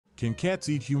Can cats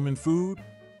eat human food?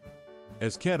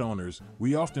 As cat owners,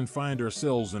 we often find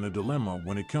ourselves in a dilemma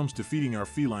when it comes to feeding our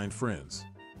feline friends.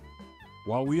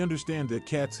 While we understand that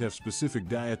cats have specific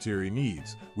dietary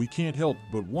needs, we can't help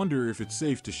but wonder if it's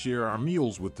safe to share our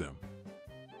meals with them.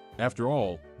 After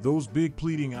all, those big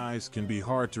pleading eyes can be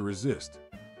hard to resist.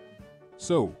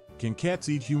 So, can cats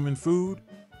eat human food?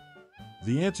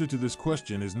 The answer to this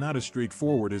question is not as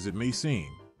straightforward as it may seem.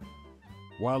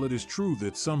 While it is true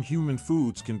that some human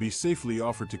foods can be safely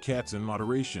offered to cats in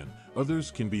moderation, others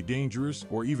can be dangerous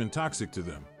or even toxic to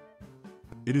them.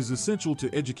 It is essential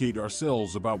to educate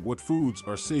ourselves about what foods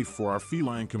are safe for our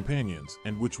feline companions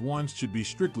and which ones should be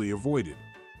strictly avoided.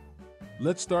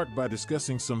 Let's start by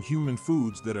discussing some human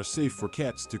foods that are safe for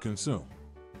cats to consume.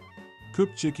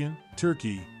 Cooked chicken,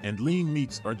 turkey, and lean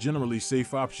meats are generally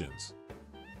safe options.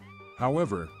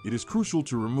 However, it is crucial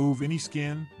to remove any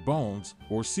skin, bones,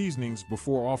 or seasonings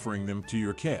before offering them to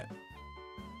your cat.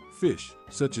 Fish,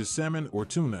 such as salmon or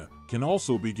tuna, can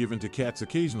also be given to cats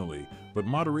occasionally, but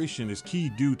moderation is key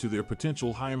due to their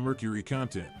potential high mercury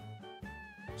content.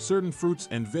 Certain fruits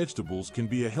and vegetables can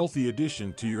be a healthy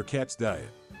addition to your cat's diet.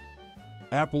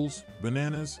 Apples,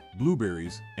 bananas,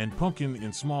 blueberries, and pumpkin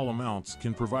in small amounts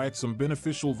can provide some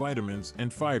beneficial vitamins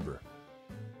and fiber.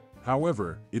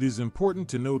 However, it is important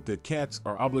to note that cats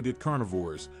are obligate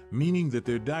carnivores, meaning that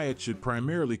their diet should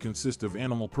primarily consist of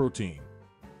animal protein.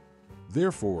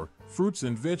 Therefore, fruits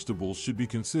and vegetables should be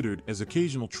considered as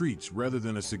occasional treats rather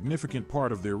than a significant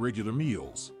part of their regular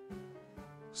meals.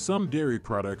 Some dairy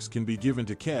products can be given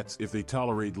to cats if they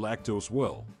tolerate lactose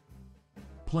well.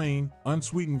 Plain,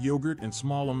 unsweetened yogurt and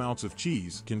small amounts of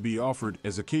cheese can be offered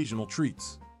as occasional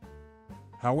treats.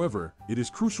 However, it is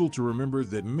crucial to remember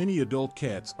that many adult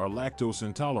cats are lactose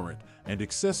intolerant, and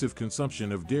excessive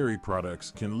consumption of dairy products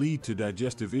can lead to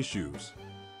digestive issues.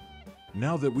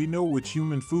 Now that we know which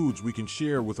human foods we can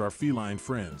share with our feline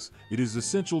friends, it is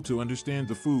essential to understand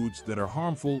the foods that are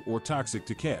harmful or toxic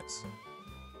to cats.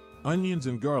 Onions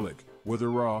and garlic,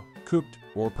 whether raw, cooked,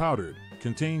 or powdered,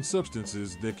 contain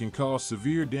substances that can cause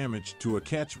severe damage to a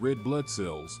cat's red blood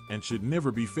cells and should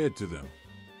never be fed to them.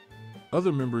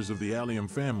 Other members of the allium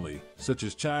family, such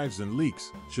as chives and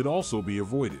leeks, should also be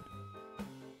avoided.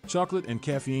 Chocolate and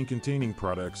caffeine-containing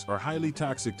products are highly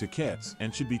toxic to cats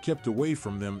and should be kept away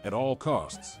from them at all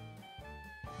costs.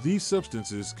 These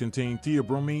substances contain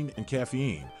theobromine and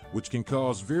caffeine, which can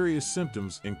cause various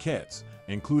symptoms in cats,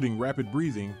 including rapid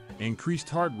breathing, increased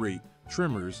heart rate,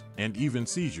 tremors, and even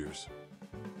seizures.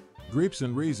 Grapes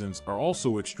and raisins are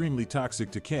also extremely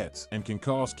toxic to cats and can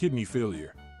cause kidney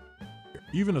failure.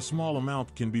 Even a small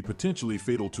amount can be potentially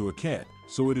fatal to a cat,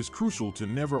 so it is crucial to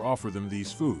never offer them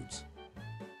these foods.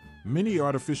 Many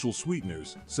artificial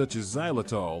sweeteners, such as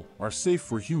xylitol, are safe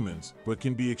for humans but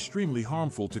can be extremely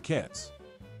harmful to cats.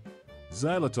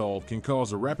 Xylitol can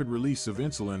cause a rapid release of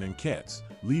insulin in cats,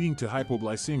 leading to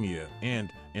hypoglycemia and,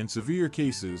 in severe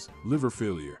cases, liver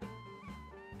failure.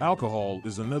 Alcohol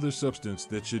is another substance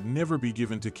that should never be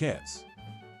given to cats.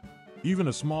 Even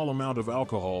a small amount of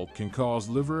alcohol can cause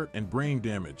liver and brain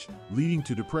damage, leading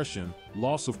to depression,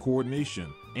 loss of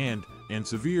coordination, and, in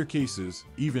severe cases,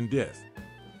 even death.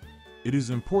 It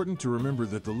is important to remember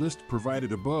that the list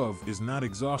provided above is not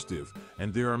exhaustive,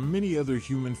 and there are many other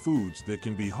human foods that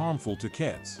can be harmful to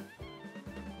cats.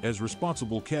 As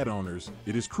responsible cat owners,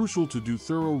 it is crucial to do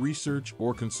thorough research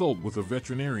or consult with a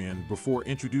veterinarian before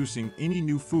introducing any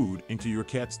new food into your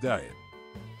cat's diet.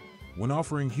 When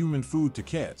offering human food to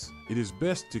cats, it is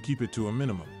best to keep it to a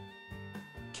minimum.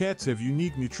 Cats have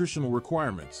unique nutritional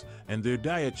requirements, and their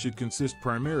diet should consist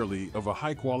primarily of a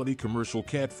high-quality commercial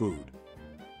cat food.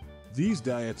 These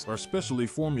diets are specially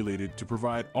formulated to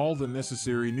provide all the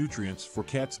necessary nutrients for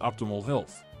cats' optimal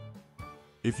health.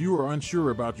 If you are unsure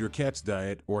about your cat's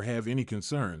diet or have any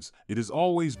concerns, it is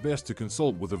always best to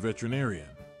consult with a veterinarian.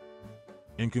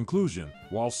 In conclusion,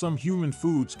 while some human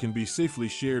foods can be safely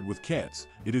shared with cats,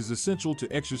 it is essential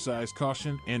to exercise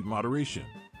caution and moderation.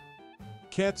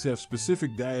 Cats have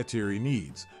specific dietary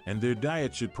needs, and their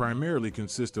diet should primarily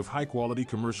consist of high-quality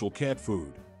commercial cat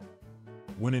food.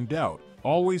 When in doubt,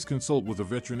 always consult with a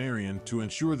veterinarian to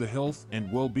ensure the health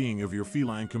and well-being of your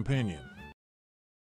feline companion.